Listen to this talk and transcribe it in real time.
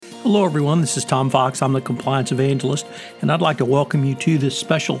Hello, everyone. This is Tom Fox. I'm the Compliance Evangelist, and I'd like to welcome you to this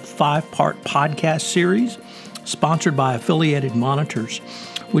special 5-part podcast series sponsored by Affiliated Monitors,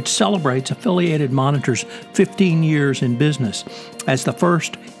 which celebrates Affiliated Monitors' 15 years in business as the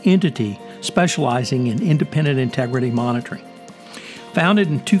first entity specializing in independent integrity monitoring. Founded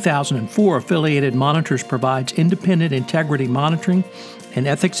in 2004, Affiliated Monitors provides independent integrity monitoring and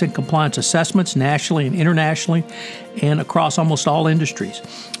ethics and compliance assessments nationally and internationally and across almost all industries.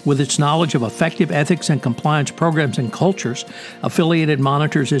 With its knowledge of effective ethics and compliance programs and cultures, Affiliated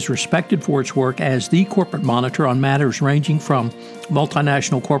Monitors is respected for its work as the corporate monitor on matters ranging from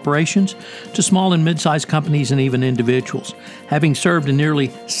multinational corporations to small and mid-sized companies and even individuals. Having served in nearly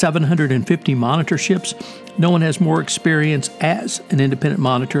 750 monitorships, no one has more experience as an independent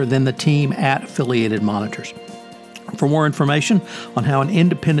monitor than the team at Affiliated Monitors. For more information on how an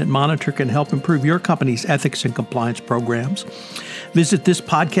independent monitor can help improve your company's ethics and compliance programs, visit this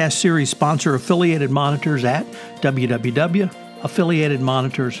podcast series sponsor Affiliated Monitors at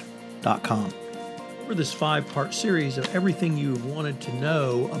www.affiliatedmonitors.com. For this 5-part series of everything you've wanted to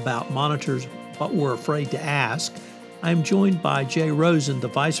know about monitors but were afraid to ask, I am joined by Jay Rosen, the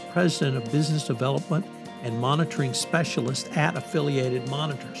Vice President of Business Development and Monitoring Specialist at Affiliated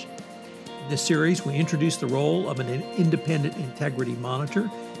Monitors. In this series, we introduce the role of an independent integrity monitor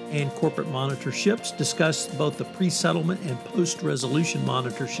and corporate monitorships, discuss both the pre-settlement and post-resolution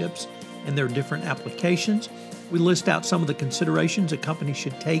monitorships and their different applications. We list out some of the considerations a company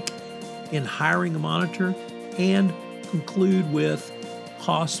should take in hiring a monitor and conclude with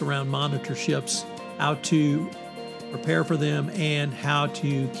costs around monitorships, how to prepare for them, and how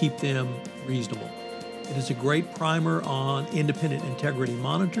to keep them reasonable. It is a great primer on independent integrity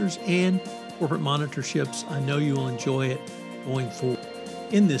monitors and corporate monitorships. I know you will enjoy it going forward.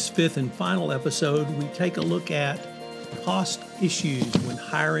 In this 5th and final episode, we take a look at cost issues when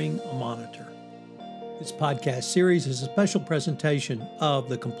hiring a monitor. This podcast series is a special presentation of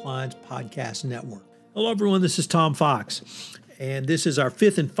the Compliance Podcast Network. Hello, everyone. This is Tom Fox, and this is our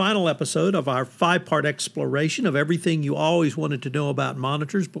 5th and final episode of our 5-part exploration of everything you always wanted to know about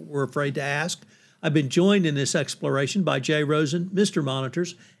monitors but were afraid to ask. I've been joined in this exploration by Jay Rosen, Mr.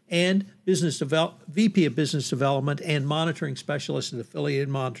 Monitors, and VP of Business Development and Monitoring Specialist at Affiliated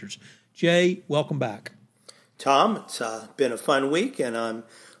Monitors. Jay, welcome back. Tom, it's been a fun week, and I'm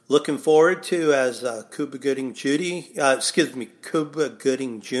looking forward to, as Cuba Gooding Jr.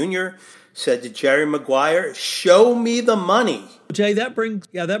 said to Jerry Maguire, show me the money. Jay, that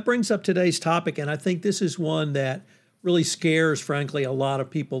brings up today's topic, and I think this is one that really scares, frankly, a lot of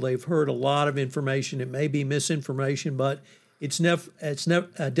people. They've heard a lot of information. It may be misinformation, but it's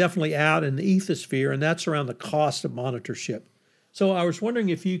definitely out in the ethosphere, and that's around the cost of monitorship. So I was wondering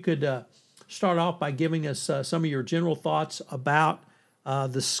if you could start off by giving us some of your general thoughts about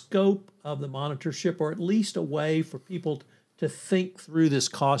the scope of the monitorship, or at least a way for people to think through this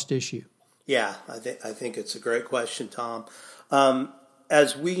cost issue. Yeah, I think it's a great question, Tom.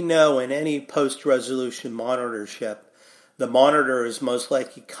 As we know, in any post-resolution monitorship, the monitor is most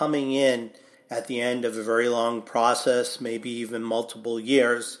likely coming in at the end of a very long process, maybe even multiple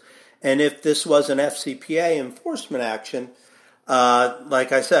years. And if this was an FCPA enforcement action,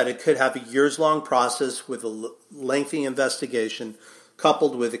 like I said, it could have a years-long process with a lengthy investigation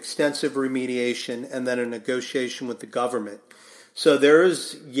coupled with extensive remediation and then a negotiation with the government. So there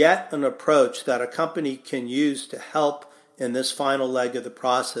is yet an approach that a company can use to help in this final leg of the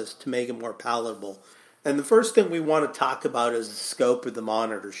process to make it more palatable. And the first thing we want to talk about is the scope of the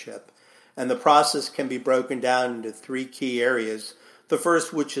monitorship. And the process can be broken down into 3 key areas. The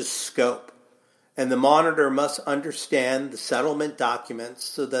first, which is scope. And the monitor must understand the settlement documents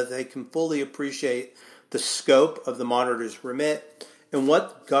so that they can fully appreciate the scope of the monitor's remit and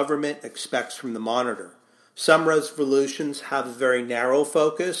what government expects from the monitor. Some resolutions have a very narrow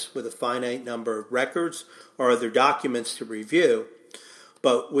focus with a finite number of records or other documents to review.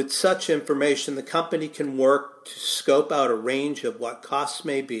 But with such information, the company can work to scope out a range of what costs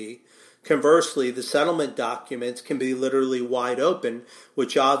may be. Conversely, the settlement documents can be literally wide open,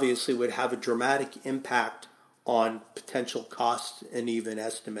 which obviously would have a dramatic impact on potential costs and even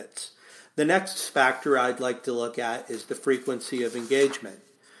estimates. The next factor I'd like to look at is the frequency of engagement.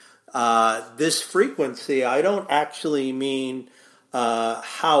 This frequency, I don't actually mean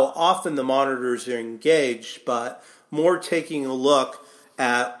how often the monitors are engaged, but more taking a look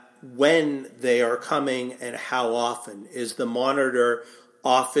at when they are coming and how often. Is the monitor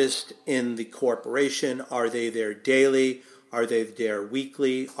officed in the corporation? Are they there daily? Are they there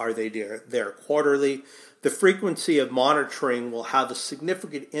weekly? Are they there quarterly? The frequency of monitoring will have a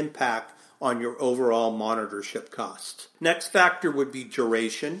significant impact on your overall monitorship costs. Next factor would be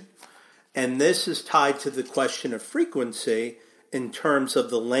duration, and this is tied to the question of frequency in terms of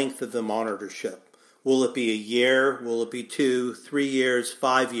the length of the monitorship. Will it be a year? Will it be 2, 3 years,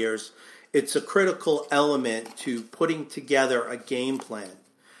 5 years? It's a critical element to putting together a game plan.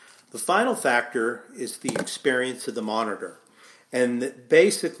 The final factor is the experience of the monitor. And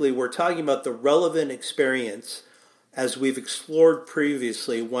basically, we're talking about the relevant experience. As we've explored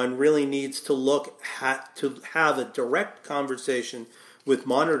previously, one really needs to look to have a direct conversation with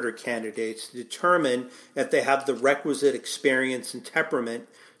monitor candidates to determine if they have the requisite experience and temperament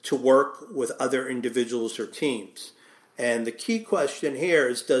to work with other individuals or teams. And the key question here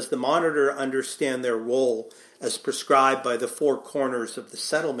is, does the monitor understand their role as prescribed by the 4 corners of the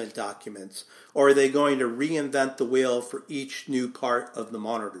settlement documents, or are they going to reinvent the wheel for each new part of the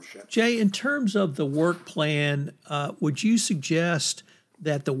monitorship? Jay, in terms of the work plan, would you suggest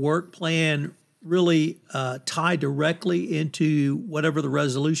that the work plan really tie directly into whatever the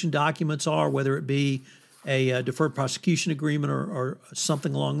resolution documents are, whether it be a deferred prosecution agreement or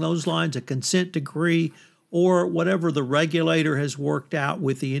something along those lines, a consent decree, or whatever the regulator has worked out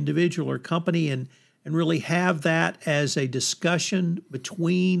with the individual or company, and really have that as a discussion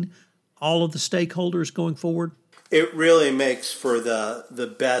between all of the stakeholders going forward? It really makes for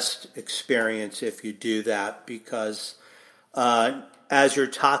the best experience if you do that, because as you're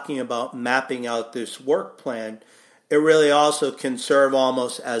talking about mapping out this work plan, it really also can serve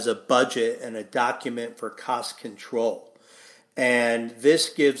almost as a budget and a document for cost control. And this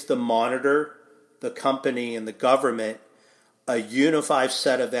gives the monitor, the company, and the government a unified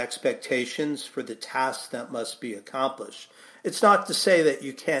set of expectations for the tasks that must be accomplished. It's not to say that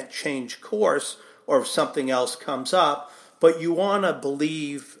you can't change course or if something else comes up, but you want to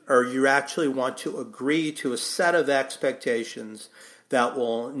believe, or you actually want to agree to a set of expectations that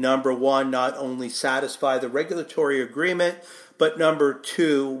will, number one, not only satisfy the regulatory agreement, but number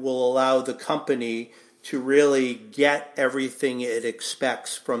two, will allow the company to really get everything it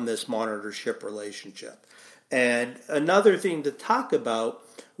expects from this monitorship relationship. And another thing to talk about,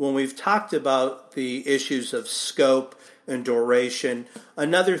 when we've talked about the issues of scope and duration,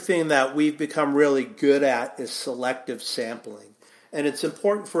 another thing that we've become really good at is selective sampling. And it's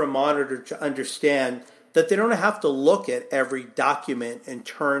important for a monitor to understand that they don't have to look at every document and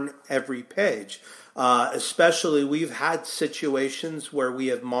turn every page. Especially, we've had situations where we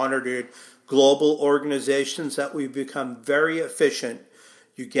have monitored global organizations that we've become very efficient.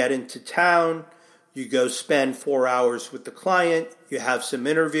 You get into town, you go spend 4 hours with the client, you have some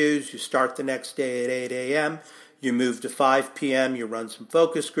interviews, you start the next day at 8 a.m., you move to 5 p.m., you run some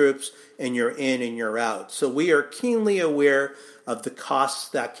focus groups, and you're in and you're out. So we are keenly aware of the costs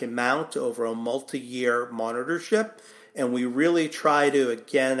that can mount over a multi-year monitorship, and we really try to,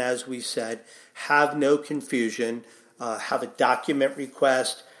 again, as we said, have no confusion, have a document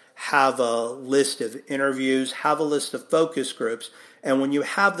request, have a list of interviews, have a list of focus groups, and when you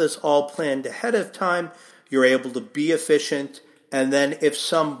have this all planned ahead of time, you're able to be efficient, and then if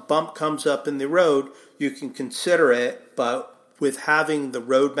some bump comes up in the road, you can consider it, but with having the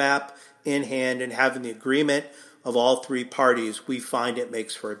roadmap in hand and having the agreement of all 3 parties, we find it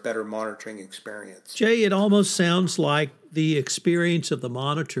makes for a better monitoring experience. Jay, it almost sounds like the experience of the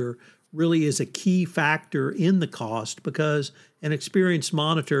monitor really is a key factor in the cost, because an experienced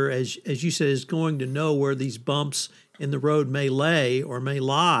monitor, as you said, is going to know where these bumps in the road may lay or may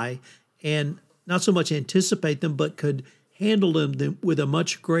lie, and not so much anticipate them, but could handle them with a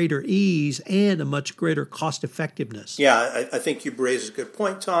much greater ease and a much greater cost effectiveness. Yeah, I think you raise a good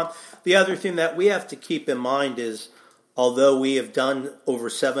point, Tom. The other thing that we have to keep in mind is, although we have done over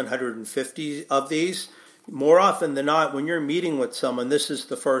 750 of these, more often than not, when you're meeting with someone, this is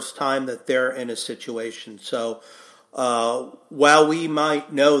the first time that they're in a situation. So while we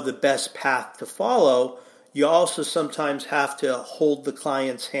might know the best path to follow, you also sometimes have to hold the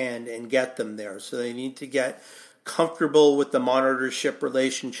client's hand and get them there. So they need to get comfortable with the monitorship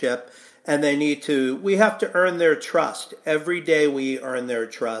relationship, and we have to earn their trust. Every day we earn their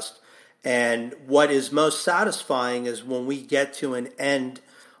trust. And what is most satisfying is when we get to an end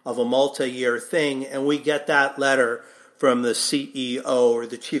of a multi-year thing and we get that letter from the CEO or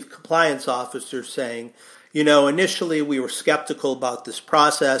the chief compliance officer saying, initially we were skeptical about this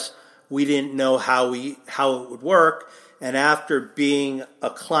process. We didn't know how it would work. And after being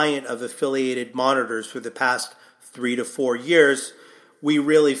a client of Affiliated Monitors for the past 3 to 4 years, we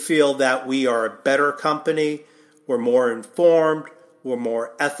really feel that we are a better company. We're more informed. We're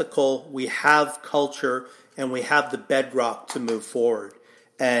more ethical. We have culture, and we have the bedrock to move forward.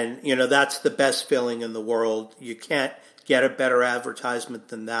 And, that's the best feeling in the world. You can't get a better advertisement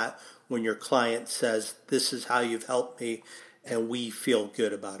than that when your client says, this is how you've helped me, and we feel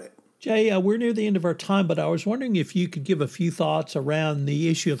good about it. Jay, we're near the end of our time, but I was wondering if you could give a few thoughts around the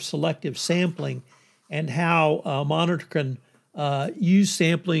issue of selective sampling and how a monitor can use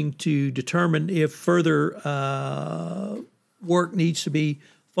sampling to determine if further work needs to be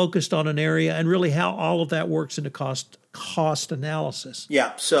focused on an area, and really how all of that works into cost analysis.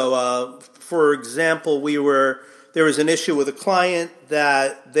 Yeah. So, for example, there was an issue with a client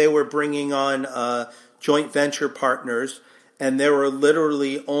that they were bringing on joint venture partners, and there were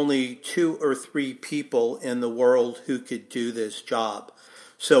literally only 2 or 3 people in the world who could do this job.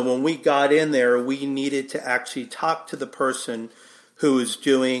 So when we got in there, we needed to actually talk to the person who was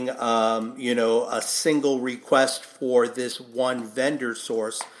doing, a single request for this one vendor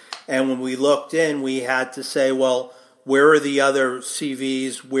source. And when we looked in, we had to say, well, where are the other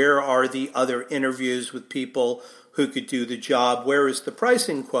CVs? Where are the other interviews with people who could do the job? Where is the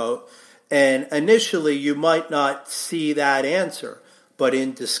pricing quote? And initially, you might not see that answer. But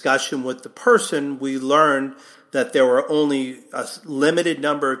in discussion with the person, we learned that there were only a limited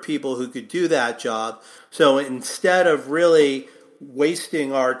number of people who could do that job. So instead of really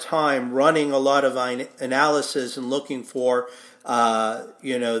wasting our time running a lot of analysis and looking for,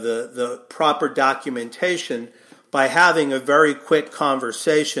 the proper documentation, by having a very quick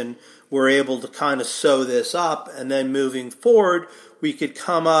conversation, we're able to kind of sew this up, and then moving forward, we could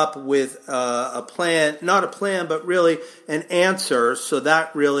come up with a plan, not a plan, but really an answer. So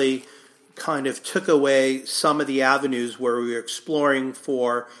that really kind of took away some of the avenues where we were exploring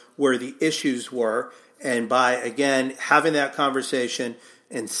for where the issues were. And by, again, having that conversation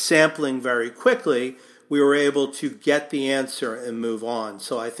and sampling very quickly, we were able to get the answer and move on.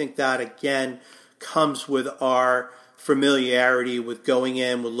 So I think that, again, comes with our familiarity with going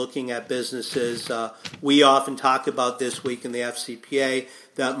in, with looking at businesses. We often talk about this week in the FCPA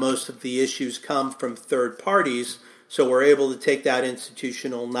that most of the issues come from third parties. So we're able to take that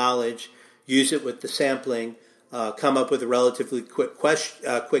institutional knowledge, use it with the sampling, come up with a relatively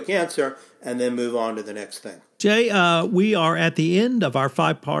quick answer, and then move on to the next thing. Jay, we are at the end of our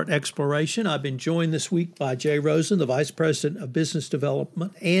 5-part exploration. I've been joined this week by Jay Rosen, the Vice President of Business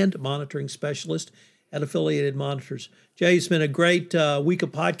Development and Monitoring Specialist at Affiliated Monitors. Jay, it's been a great week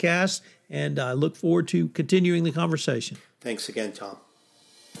of podcasts, and I look forward to continuing the conversation. Thanks again, Tom.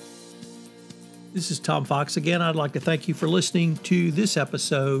 This is Tom Fox again. I'd like to thank you for listening to this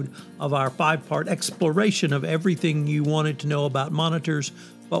episode of our 5-part exploration of everything you wanted to know about monitors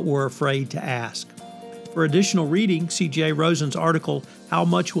but were afraid to ask. For additional reading, see Jay Rosen's article, How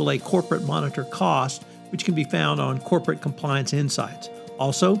Much Will a Corporate Monitor Cost?, which can be found on Corporate Compliance Insights.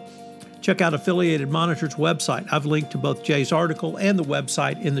 Also, check out Affiliated Monitors' website. I've linked to both Jay's article and the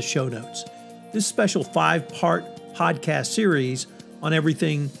website in the show notes. This special 5-part podcast series on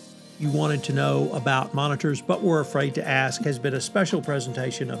everything you wanted to know about monitors but were afraid to ask has been a special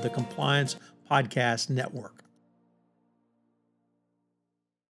presentation of the Compliance Podcast Network.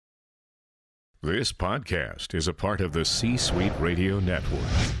 This podcast is a part of the C-Suite Radio Network.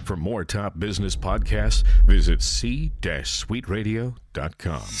 For more top business podcasts, visit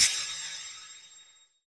c-suiteradio.com.